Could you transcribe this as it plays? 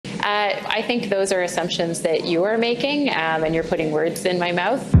I think those are assumptions that you are making, and you're putting words in my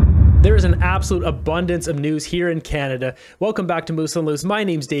mouth. There is an absolute abundance of news here in Canada. Welcome back to Moose and Loose. My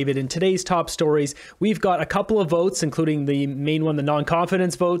name's David. In today's top stories, we've got a couple of votes, including the main one, the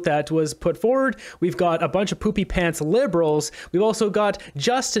non-confidence vote that was put forward. We've got a bunch of poopy pants liberals. We've also got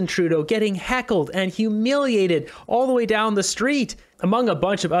Justin Trudeau getting heckled and humiliated all the way down the street, among a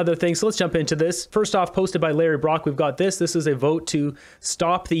bunch of other things. So let's jump into this. First off, posted by Larry Brock, we've got this. This is a vote to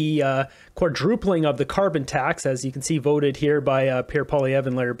stop the quadrupling of the carbon tax, as you can see, voted here by Pierre Poilievre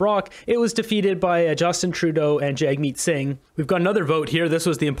and Larry Brock. It was defeated by Justin Trudeau and Jagmeet Singh. We've got another vote here. This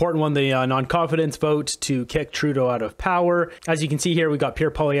was the important one, the non-confidence vote to kick Trudeau out of power. As you can see here, we got Pierre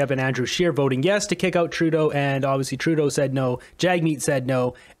Poilievre and Andrew Scheer voting yes to kick out Trudeau, and obviously Trudeau said no, Jagmeet said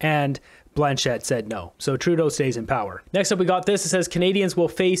no, and Blanchette said no. So Trudeau stays in power. Next up, we got this. It says Canadians will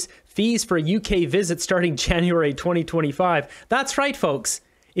face fees for UK visits starting January 2025. That's right, folks.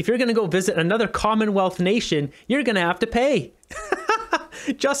 If you're going to go visit another Commonwealth nation, you're going to have to pay.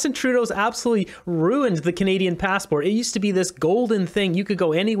 Justin Trudeau's absolutely ruined the Canadian passport. It used to be this golden thing. You could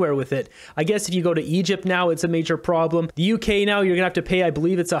go anywhere with it. I guess if you go to Egypt now, it's a major problem. The UK now, you're going to have to pay, I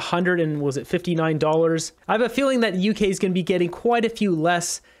believe it's $59. I have a feeling that the UK is going to be getting quite a few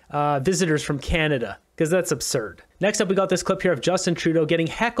less visitors from Canada, because that's absurd. Next up, we got this clip here of Justin Trudeau getting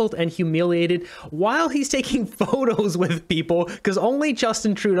heckled and humiliated while he's taking photos with people, because only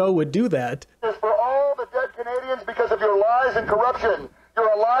Justin Trudeau would do that. For all the dead Canadians because of your lies and corruption. You're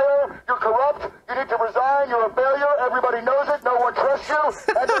a liar, you're corrupt, you need to resign, you're a failure, everybody knows it, no one trusts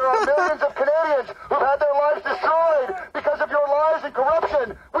you, and there are millions of Canadians who've had their lives destroyed because of your lies and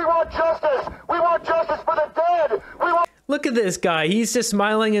corruption. We want justice for the dead. Look at this guy. He's just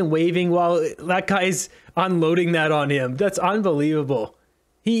smiling and waving while that guy's unloading that on him. That's unbelievable.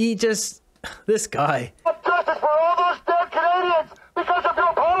 This guy. Justice for all those dead Canadians because of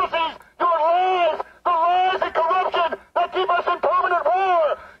your policies, your lies, the lies and corruption that keep us in permanent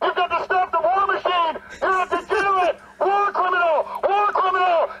war. You've got to stop the war machine. You're a degenerate war criminal,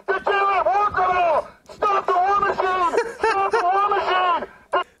 degenerate war criminal. Stop the war machine. Stop the war machine.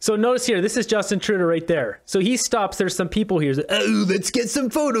 So notice here, this is Justin Trudeau right there. So he stops, there's some people here. Like, oh, let's get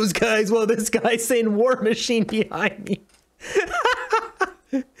some photos, guys. Well, this guy's saying war machine behind me.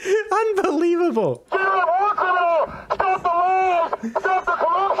 Unbelievable. War criminal. Stop the lies. Stop the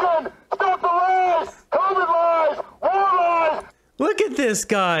corruption. Stop the lies. COVID lies. War lies. Look at this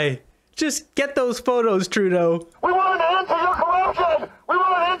guy. Just get those photos, Trudeau. We want an end to your corruption. We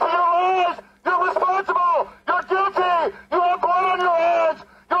want an end to your lies. You're responsible. You're guilty. You have blood on your hands.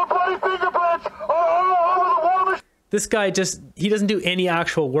 Your bloody fingerprints are all over the war machine. This guy he doesn't do any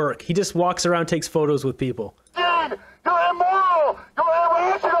actual work. He just walks around, takes photos with people. You're immoral. You're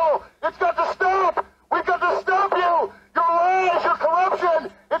irrational. It's got to stop. We've got to stop you. Your lies, your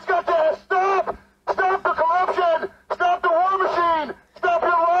corruption. It's got to stop. Stop the corruption. Stop the war machine. Stop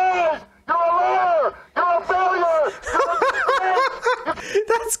your lies. You're a liar. You're a failure. You're a disgrace.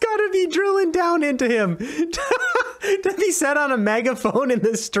 That's got to be drilling down into him. To be said on a megaphone in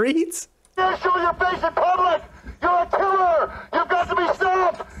the streets? You show your face in public. You're a killer. You've got to be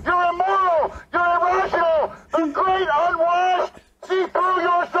stopped. You're immoral. You're irrational. The great unwashed see through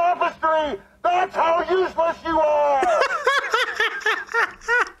your sophistry. That's how useless you are.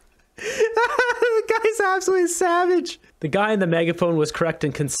 The guy's absolutely savage. The guy in the megaphone was correct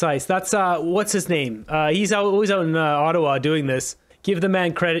and concise. That's, what's his name? He's always out in Ottawa doing this. Give the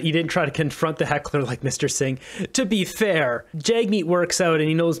man credit, he didn't try to confront the heckler like Mr. Singh. To be fair, Jagmeet works out and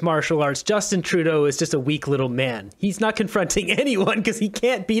he knows martial arts. Justin Trudeau is just a weak little man. He's not confronting anyone because he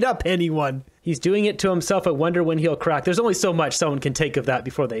can't beat up anyone. He's doing it to himself. I wonder when he'll crack. There's only so much someone can take of that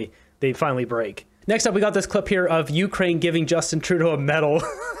before they finally break. Next up, we got this clip here of Ukraine giving Justin Trudeau a medal.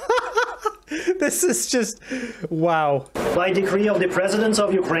 This is just, wow. By decree of the President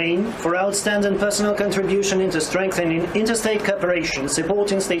of Ukraine, for outstanding personal contribution into strengthening interstate cooperation,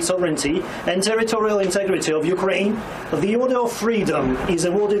 supporting state sovereignty and territorial integrity of Ukraine, the Order of Freedom is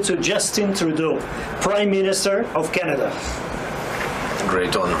awarded to Justin Trudeau, Prime Minister of Canada.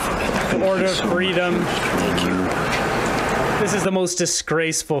 Great honor for me. Order of Freedom. Thank you. This is the most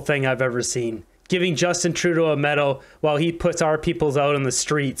disgraceful thing I've ever seen. Giving Justin Trudeau a medal while he puts our peoples out on the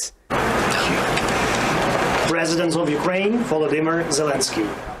streets. President of Ukraine, Volodymyr Zelensky.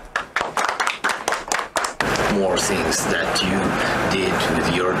 More things that you did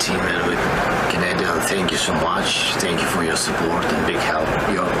with your team and with Canada. Thank you so much. Thank you for your support and big help.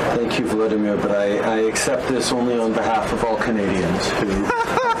 Thank you, Volodymyr, but I accept this only on behalf of all Canadians who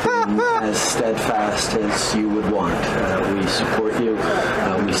have been as steadfast as you would want. We support you.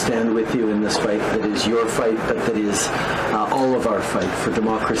 We stand with you in this fight that is your fight, but that is all of our fight for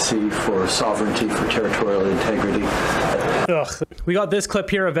democracy, for sovereignty, for territorial integrity. Ugh. We got this clip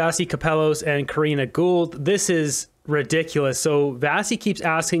here of Vassy and Karina Gould. This is ridiculous. So Vassy keeps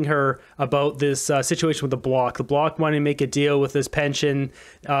asking her about this situation with the Bloc. The Bloc wanting to make a deal with this pension.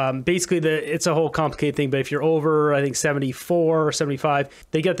 Basically, it's a whole complicated thing, but if you're over, I think 74 or 75,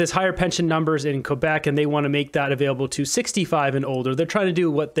 they get this higher pension numbers in Quebec, and they want to make that available to 65 and older. They're trying to do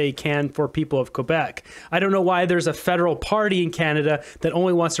what they can for people of Quebec. I don't know why there's a federal party in Canada that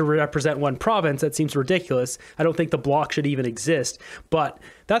only wants to represent one province. That seems ridiculous. I don't think the Bloc should even exist, but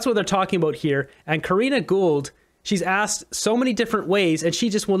that's what they're talking about here. And Karina Gould, she's asked so many different ways, and she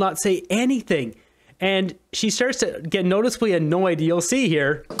just will not say anything. And she starts to get noticeably annoyed. You'll see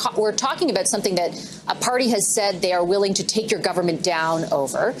here. We're talking about something that a party has said they are willing to take your government down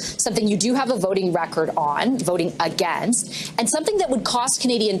over, something you do have a voting record on, voting against, and something that would cost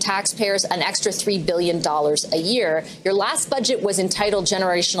Canadian taxpayers an extra $3 billion a year. Your last budget was entitled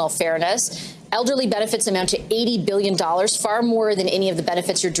Generational Fairness. Elderly benefits amount to $80 billion, far more than any of the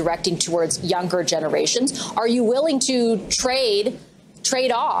benefits you're directing towards younger generations. Are you willing to trade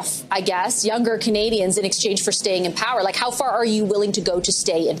off, I guess, younger Canadians in exchange for staying in power? Like, how far are you willing to go to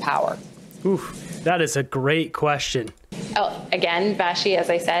stay in power? Oof, that is a great question. Oh, again, Vassy, as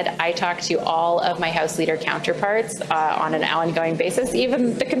I said, I talk to all of my House Leader counterparts on an ongoing basis,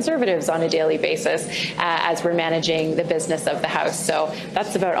 even the Conservatives on a daily basis, as we're managing the business of the House. So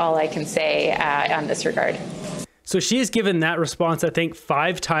that's about all I can say on this regard. So she has given that response, I think,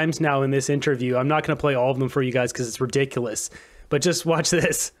 5 times now in this interview. I'm not going to play all of them for you guys because it's ridiculous. But just watch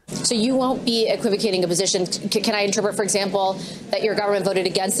this. So you won't be equivocating a position. Can I interpret, for example, that your government voted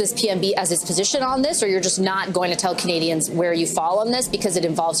against this PMB as its position on this, or you're just not going to tell Canadians where you fall on this because it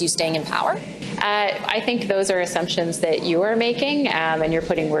involves you staying in power? I think those are assumptions that you are making, and you're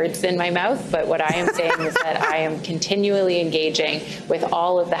putting words in my mouth. But what I am saying is that I am continually engaging with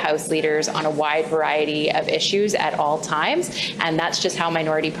all of the House leaders on a wide variety of issues at all times. And that's just how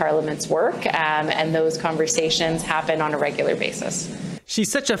minority parliaments work. And those conversations happen on a regular basis.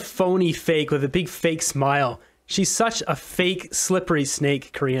 She's such a phony fake with a big fake smile. She's such a fake slippery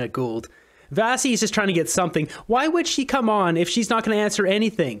snake, Karina Gould. Vassy is just trying to get something. Why would she come on if she's not going to answer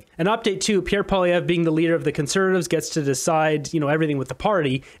anything? An update too, Pierre Poilievre, being the leader of the Conservatives, gets to decide, everything with the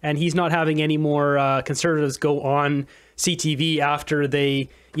party, and he's not having any more Conservatives go on CTV after they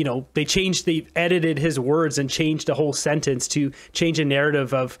edited his words and changed a whole sentence to change a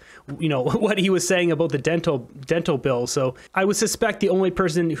narrative of, what he was saying about the dental bill. So I would suspect the only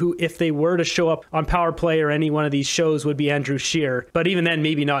person who, if they were to show up on Power Play or any one of these shows, would be Andrew Scheer. But even then,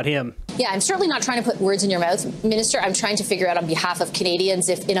 maybe not him. Yeah, I'm certainly not trying to put words in your mouth, Minister. I'm trying to figure out on behalf of Canadians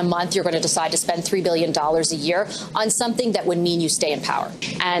if in a month you're going to decide to spend $3 billion a year on something that would mean you stay in power.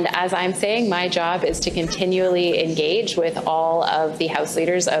 And as I'm saying, my job is to continually engage with all of the House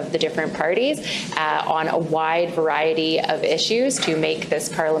leaders of the different parties on a wide variety of issues to make this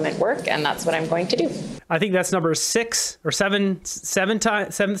Parliament work, and that's what I'm going to do. I think that's number 6 or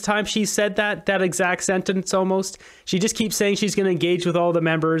 7th time she said that exact sentence almost. She just keeps saying she's going to engage with all the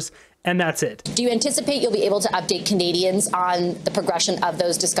members, and that's it. Do you anticipate you'll be able to update Canadians on the progression of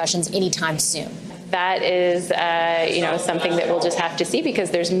those discussions anytime soon? That is, something that we'll just have to see,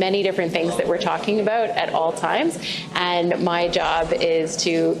 because there's many different things that we're talking about at all times. And my job is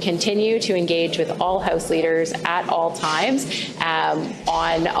to continue to engage with all House leaders at all times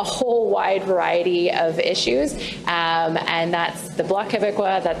on a whole wide variety of issues. And that's the Bloc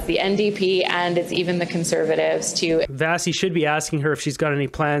Québécois, that's the NDP, and it's even the Conservatives too. Vassy should be asking her if she's got any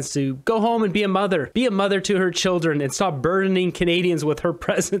plans to go home and be a mother to her children and stop burdening Canadians with her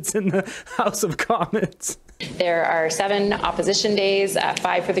presence in the House of Commons. There are 7 opposition days,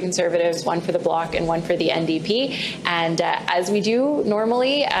 5 for the Conservatives, 1 for the Bloc, and 1 for the NDP. And as we do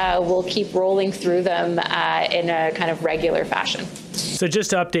normally, we'll keep rolling through them in a kind of regular fashion. So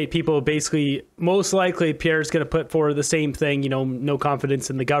just to update people, basically, most likely Pierre's going to put forward the same thing, no confidence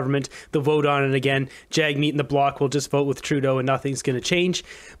in the government. They'll vote on it again. Jagmeet and the Bloc will just vote with Trudeau and nothing's going to change.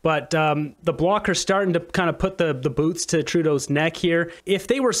 But the Bloc are starting to kind of put the boots to Trudeau's neck here. If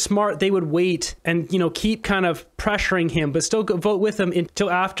they were smart, they would wait and, keep kind of pressuring him, but still vote with him until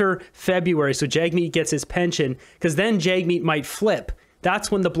after February. So Jagmeet gets his pension, because then Jagmeet might flip.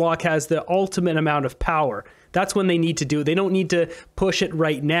 That's when the Bloc has the ultimate amount of power. That's when they need to do it. They don't need to push it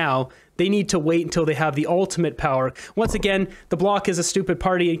right now. They need to wait until they have the ultimate power. Once again, the Bloc is a stupid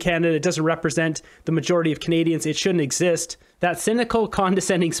party in Canada. It doesn't represent the majority of Canadians. It shouldn't exist. That cynical,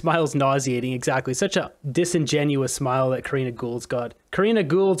 condescending smile is nauseating. Exactly. Such a disingenuous smile that Karina Gould's got. Karina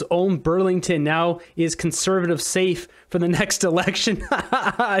Gould's own Burlington now is conservative safe for the next election.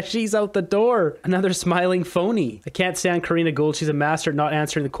 She's out the door. Another smiling phony. I can't stand Karina Gould. She's a master at not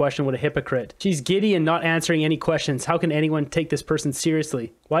answering the question. What a hypocrite. She's giddy and not answering any questions. How can anyone take this person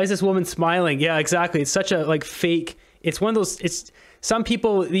seriously? Why is this woman smiling? Yeah, exactly. It's such a fake. It's one of those, some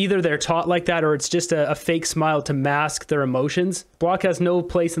people, either they're taught like that or it's just a fake smile to mask their emotions. Bloc has no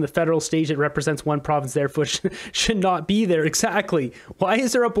place in the federal stage. It represents one province, therefore should not be there. Exactly. Why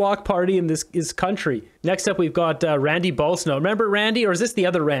is there a Bloc party in this country? Next up, we've got Randy Balsanow. Remember Randy, or is this the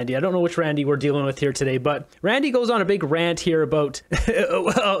other Randy? I don't know which Randy we're dealing with here today, but Randy goes on a big rant here about,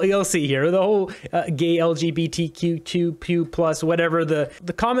 well, you'll see here, the whole gay LGBTQ plus whatever,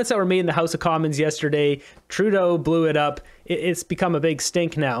 the comments that were made in the House of Commons yesterday. Trudeau blew it up. It's become a big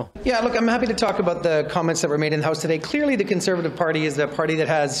stink now. Yeah, look, I'm happy to talk about the comments that were made in the House today. Clearly, the Conservative Party is a party that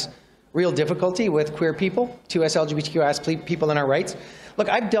has real difficulty with queer people, to us LGBTQI people and our rights. Look,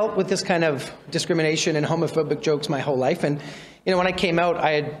 I've dealt with this kind of discrimination and homophobic jokes my whole life. And, you know, when I came out,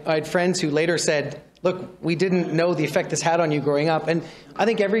 I had friends who later said, look, we didn't know the effect this had on you growing up. And I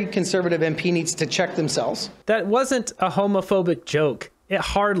think every Conservative MP needs to check themselves. That wasn't a homophobic joke. It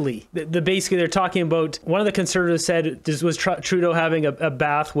hardly. Basically, they're talking about, one of the Conservatives said this was Trudeau having a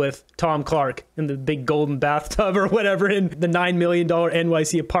bath with Tom Clark in the big golden bathtub or whatever in the $9 million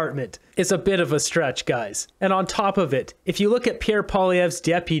NYC apartment. It's a bit of a stretch, guys. And on top of it, if you look at Pierre Poilievre's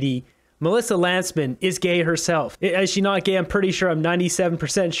deputy, Melissa Lantsman is gay herself. Is she not gay? I'm pretty sure. I'm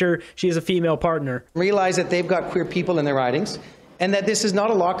 97% sure she has a female partner. Realize that they've got queer people in their ridings, and that this is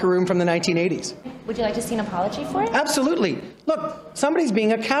not a locker room from the 1980s. Would you like to see an apology for it? Absolutely. Look, somebody's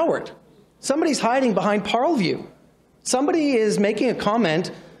being a coward. Somebody's hiding behind Parleview. Somebody is making a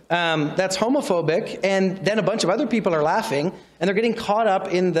comment that's homophobic, and then a bunch of other people are laughing, and they're getting caught up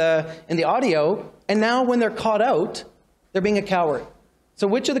in the audio, and now when they're caught out, they're being a coward. So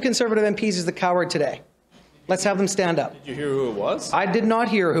which of the Conservative MPs is the coward today? Let's have them stand up. Did you hear who it was? I did not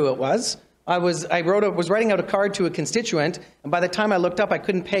hear who it was. I was writing out a card to a constituent, and by the time I looked up, I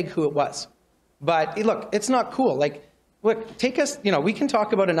couldn't peg who it was. But look, it's not cool. Like, look, take us, you know, we can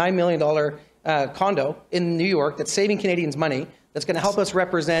talk about a $9 million condo in New York that's saving Canadians money, that's going to help us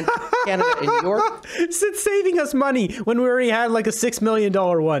represent Canada in New York. It's saving us money when we already had like a $6 million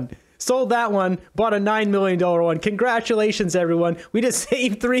one. Sold that one, bought a $9 million one. Congratulations, everyone. We just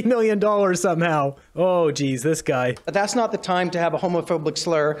saved $3 million somehow. Oh, geez, this guy. But that's not the time to have a homophobic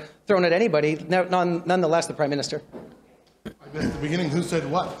slur thrown at anybody, nonetheless the Prime Minister. I missed at the beginning. Who said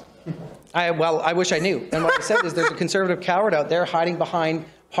what? Well, I wish I knew. And what I said is there's a Conservative coward out there hiding behind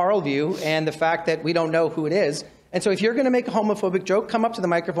Parleview and the fact that we don't know who it is. And so if you're going to make a homophobic joke, come up to the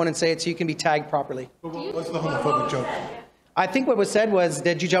microphone and say it so you can be tagged properly. What's the homophobic joke? I think what was said was,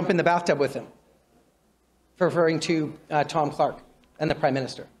 did you jump in the bathtub with him? Referring to Tom Clark and the Prime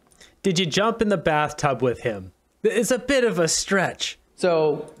Minister. Did you jump in the bathtub with him? It's a bit of a stretch.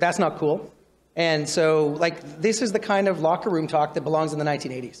 So that's not cool. And so, like, this is the kind of locker room talk that belongs in the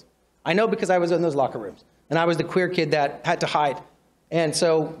 1980s. I know because I was in those locker rooms. And I was the queer kid that had to hide. And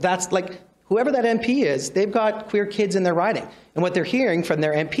so that's like, whoever that MP is, they've got queer kids in their riding. And what they're hearing from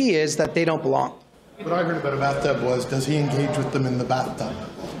their MP is that they don't belong. What I heard about a bathtub was, does he engage with them in the bathtub?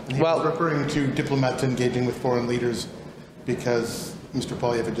 And he was referring to diplomats engaging with foreign leaders because Mr.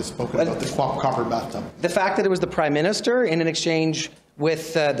 Poilievre had just spoken about the copper bathtub. The fact that it was the Prime Minister in an exchange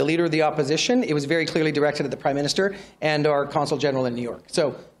with the Leader of the Opposition, it was very clearly directed at the Prime Minister and our Consul General in New York.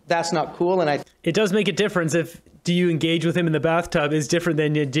 So that's not cool. And it does make a difference if do you engage with him in the bathtub is different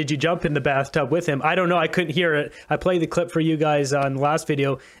than did you jump in the bathtub with him. I don't know. I couldn't hear it. I played the clip for you guys on the last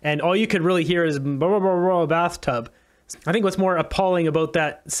video, and all you could really hear is blah, blah, blah, blah, bathtub. I think what's more appalling about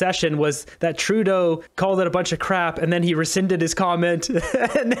that session was that Trudeau called it a bunch of crap, and then he rescinded his comment,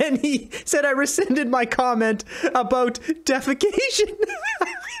 and then he said, I rescinded my comment about defecation.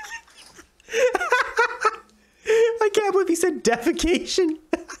 I can't believe he said defecation.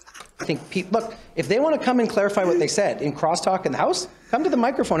 I think, look, if they want to come and clarify what they said in crosstalk in the House, come to the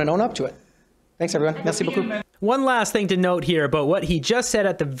microphone and own up to it. Thanks, everyone. Merci beaucoup. One last thing to note here about what he just said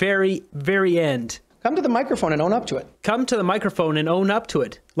at the very, very end. Come to the microphone and own up to it. Come to the microphone and own up to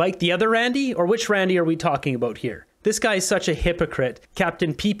it. Like the other Randy? Or which Randy are we talking about here? This guy is such a hypocrite.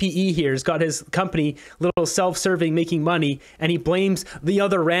 Captain PPE here has got his company, little self-serving, making money, and he blames the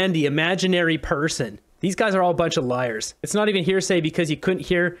other Randy, imaginary person. These guys are all a bunch of liars. It's not even hearsay because you couldn't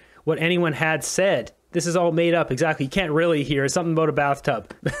hear what anyone had said. This is all made up. Exactly. You can't really hear. It's something about a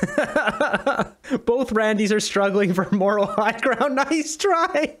bathtub. Both Randys are struggling for moral high ground. Nice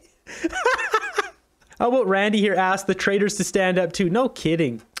try. How about Randy here asked the traitors to stand up too? No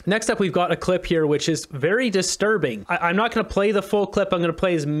kidding. Next up, we've got a clip here, which is very disturbing. I'm not going to play the full clip. I'm going to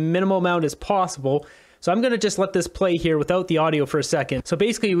play as minimal amount as possible. So I'm going to just let this play here without the audio for a second. So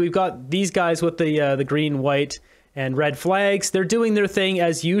basically, we've got these guys with the green, white, and red flags. They're doing their thing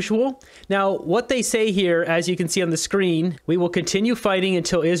as usual. Now, what they say here, as you can see on the screen, we will continue fighting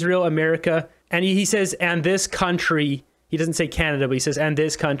until Israel, America, and he says, and this country, he doesn't say Canada, but he says, and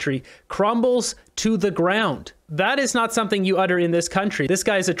this country crumbles to the ground. That is not something you utter in this country. This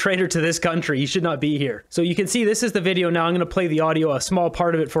guy is a traitor to this country. He should not be here. So you can see this is the video now. I'm going to play the audio, a small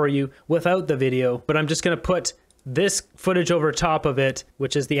part of it for you without the video, but I'm just going to put this footage over top of it,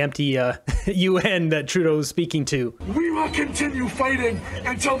 which is the empty UN that Trudeau is speaking to. We will continue fighting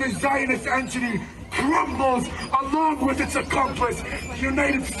until the Zionist entity crumbles along with its accomplice, the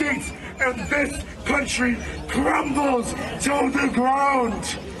United States, and this country crumbles to the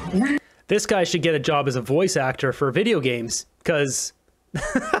ground. This guy should get a job as a voice actor for video games, because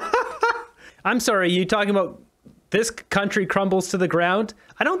I'm sorry, you talking about this country crumbles to the ground?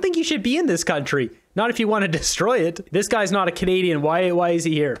 I don't think you should be in this country. Not if you want to destroy it. This guy's not a Canadian. Why is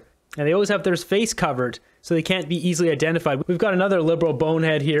he here? And they always have their face covered, so they can't be easily identified. We've got another liberal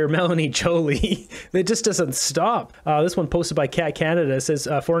bonehead here, Melanie Joly. It just doesn't stop. This one posted by Cat Canada. It says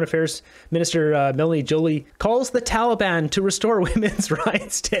Foreign Affairs Minister Melanie Joly calls the Taliban to restore women's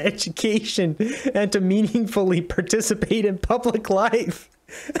rights to education and to meaningfully participate in public life.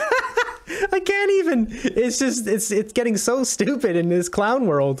 I can't even, it's getting so stupid in this clown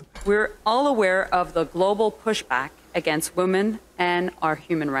world. We're all aware of the global pushback against women and our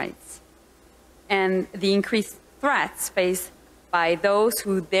human rights, and the increased threats faced by those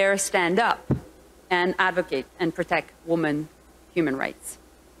who dare stand up and advocate and protect women's human rights.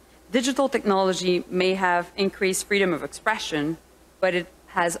 Digital technology may have increased freedom of expression, but it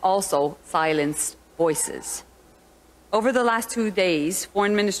has also silenced voices. Over the last 2 days,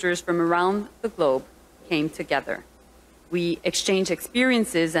 foreign ministers from around the globe came together. We exchanged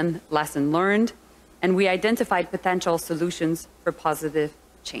experiences and lessons learned, and we identified potential solutions for positive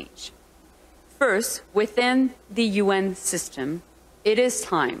change. First, within the UN system, it is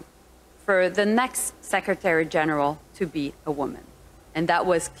time for the next Secretary General to be a woman. And that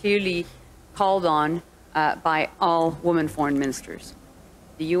was clearly called on by all women foreign ministers.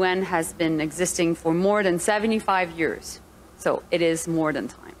 The UN has been existing for more than 75 years, so it is more than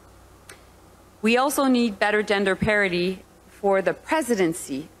time. We also need better gender parity for the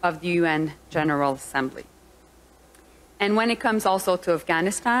presidency of the UN General Assembly. And when it comes also to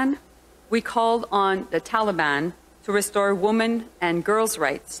Afghanistan, we called on the Taliban to restore women and girls'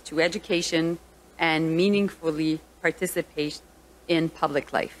 rights to education and meaningfully participate in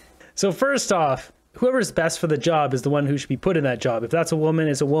public life. So first off, whoever's best for the job is the one who should be put in that job. If that's a woman,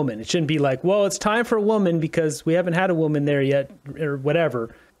 it's a woman. It shouldn't be like, well, it's time for a woman because we haven't had a woman there yet, or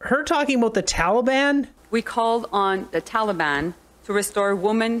whatever. Her talking about the Taliban? We called on the Taliban to restore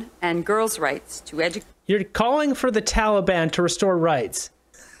women and girls' rights to education. You're calling for the Taliban to restore rights.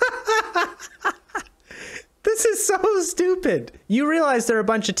 This is so stupid. You realize they're a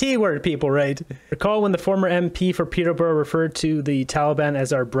bunch of T-word people, right? Recall when the former MP for Peterborough referred to the Taliban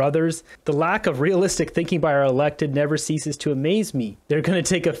as our brothers? The lack of realistic thinking by our elected never ceases to amaze me. They're going to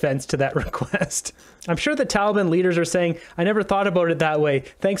take offense to that request. I'm sure the Taliban leaders are saying, I never thought about it that way.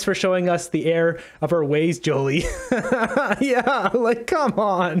 Thanks for showing us the error of our ways, Jolie. Yeah, like, come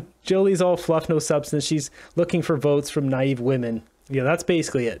on. Jolie's all fluff, no substance. She's looking for votes from naive women. Yeah, that's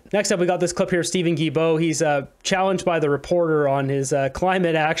basically it. Next up, we got this clip here of Stephen Guilbeault. He's challenged by the reporter on his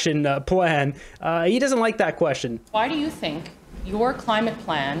climate action plan. He doesn't like that question. Why do you think your climate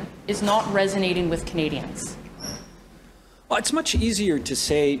plan is not resonating with Canadians? Well, it's much easier to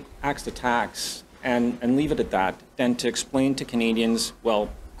say axe to tax and leave it at that than to explain to Canadians, well,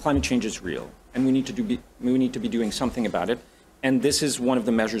 climate change is real and we need to be doing something about it. And this is one of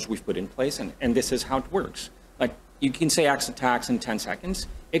the measures we've put in place, and this is how it works. Like, you can say axe to tax in 10 seconds.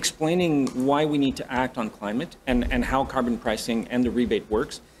 Explaining why we need to act on climate and how carbon pricing and the rebate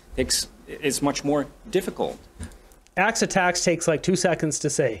works is much more difficult. Axe to tax takes like 2 seconds to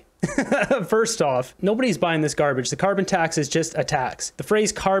say. First off, nobody's buying this garbage. The carbon tax is just a tax. The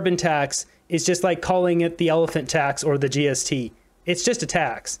phrase carbon tax is just like calling it the elephant tax or the GST. It's just a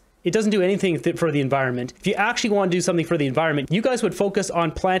tax. it doesn't do anything for the environment. If you actually want to do something for the environment, you guys would focus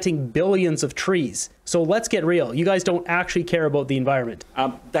on planting billions of trees. So let's get real. You guys don't actually care about the environment.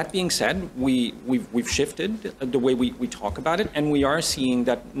 That being said, we've shifted the way we talk about it, and we are seeing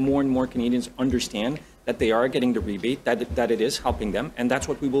that more and more Canadians understand that they are getting the rebate, that it is helping them, and that's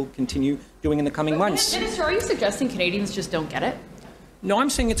what we will continue doing in the coming months. Minister, are you suggesting Canadians just don't get it? No, I'm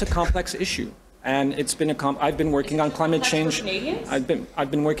saying it's a complex issue. And it's been I've been working on climate change. I've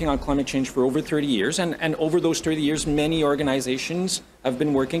been working on climate change for over 30 years, and over those 30 years, many organizations have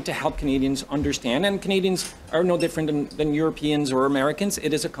been working to help Canadians understand. And Canadians are no different than Europeans or Americans.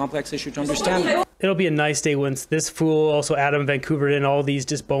 It is a complex issue to understand. It'll be a nice day once this fool, also Adam Vancouver, and all these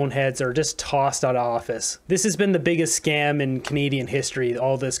just boneheads are just tossed out of office. This has been the biggest scam in Canadian history,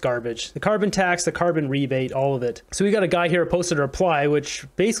 all this garbage. The carbon tax, the carbon rebate, all of it. So we got a guy here who posted a reply, which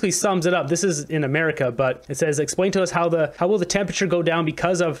basically sums it up. This is in America, but it says, explain to us how will the temperature go down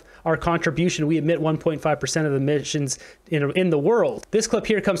because of our contribution. We emit 1.5% of the emissions in the world. This clip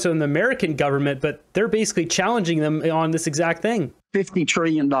here comes from the American government, but they're basically challenging them on this exact thing. $50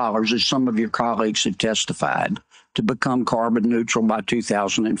 trillion, as some of your colleagues have testified, to become carbon neutral by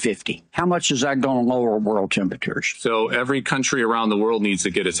 2050. How much is that going to lower world temperatures? So every country around the world needs to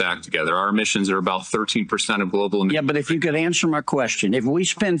get its act together. Our emissions are about 13% of global emissions. Yeah, but if you could answer my question, if we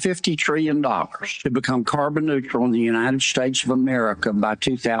spend $50 trillion to become carbon neutral in the United States of America by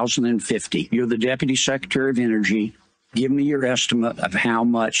 2050, you're the Deputy Secretary of Energy. Give me your estimate of how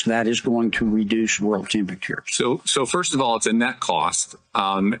much that is going to reduce world temperatures. So first of all, it's a net cost.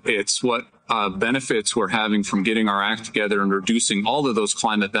 It's what benefits we're having from getting our act together and reducing all of those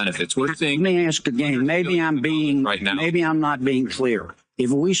climate benefits. We're seeing. Let me ask again. Maybe I'm not being clear.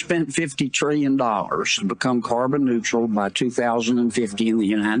 If we spent $50 trillion to become carbon neutral by 2050 in the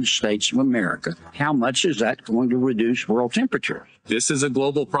United States of America, how much is that going to reduce world temperatures? This is a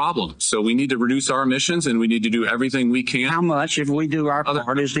global problem. So we need to reduce our emissions, and we need to do everything we can. How much, if we do our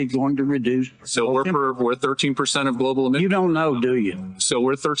part, is it going to reduce? So we're 13% of global emissions. You don't know, do you? So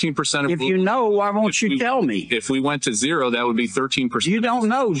we're 13% of. If you know, why won't you tell me? If we went to zero, that would be 13%. You don't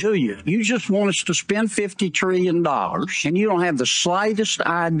know, do you? You just want us to spend $50 trillion, and you don't have the slightest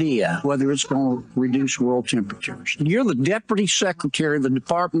idea whether it's going to reduce world temperatures. You're the Deputy Secretary of the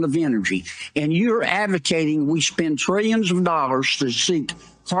Department of Energy, and you're advocating we spend trillions of dollars to seek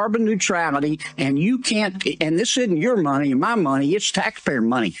carbon neutrality, and you can't, and this isn't your money and my money, it's taxpayer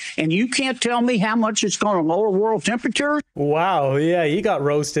money, and you can't tell me how much it's going to lower world temperature? Wow, yeah, you got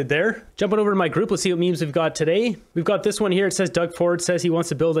roasted there. Jumping over to my group, let's see what memes we've got today. We've got this one here. It says Doug Ford says he wants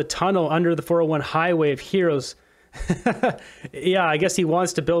to build a tunnel under the 401 Highway of Heroes. Yeah, I guess he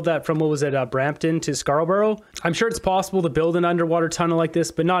wants to build that from, what was it, Brampton to Scarborough. I'm sure it's possible to build an underwater tunnel like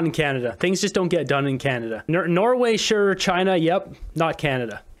this, but not in Canada. Things just don't get done in Canada. Norway, sure. China, yep. Not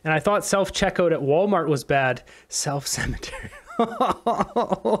Canada. And I thought self-checkout at Walmart was bad. Self-cemetery.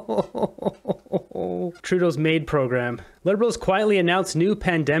 Trudeau's MAID program. Liberals quietly announced new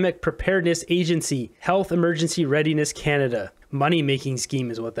pandemic preparedness agency, Health Emergency Readiness Canada. Money-making scheme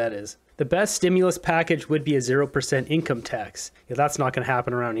is what that is. The best stimulus package would be a 0% income tax. Yeah, that's not going to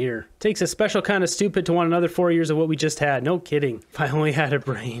happen around here. Takes a special kind of stupid to want another 4 years of what we just had. No kidding. If I only had a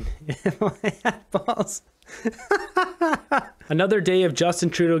brain. If I had balls. Another day of Justin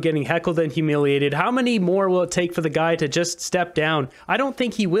Trudeau getting heckled and humiliated. How many more will it take for the guy to just step down? I don't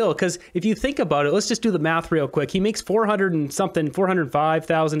think he will, because if you think about it, let's just do the math real quick. He makes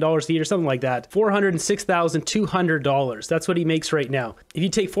 $405,000 a year, something like that. $406,200. That's what he makes right now. If you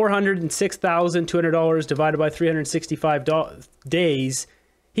take $406,200 divided by 365 days,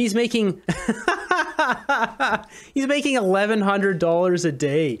 he's making he's making $1,100 a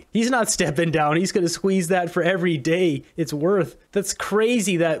day. He's not stepping down. He's going to squeeze that for every day it's worth. That's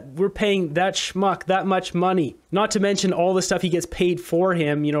crazy that we're paying that schmuck that much money. Not to mention all the stuff he gets paid for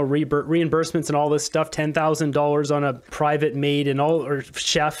him, you know, reimbursements and all this stuff, $10,000 on a private maid and all, or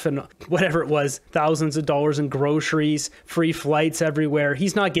chef and whatever it was, thousands of dollars in groceries, free flights everywhere.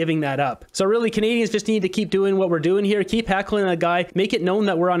 He's not giving that up. So really, Canadians just need to keep doing what we're doing here. Keep heckling that guy. Make it known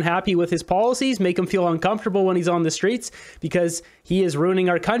that we're unhappy with his policies. Make him feel uncomfortable when he's on the streets, because he is ruining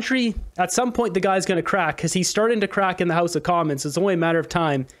our country. At some point, the guy's going to crack, because he's starting to crack in the House of Commons. It's only a matter of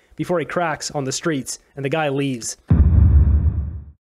time before he cracks on the streets and the guy leaves.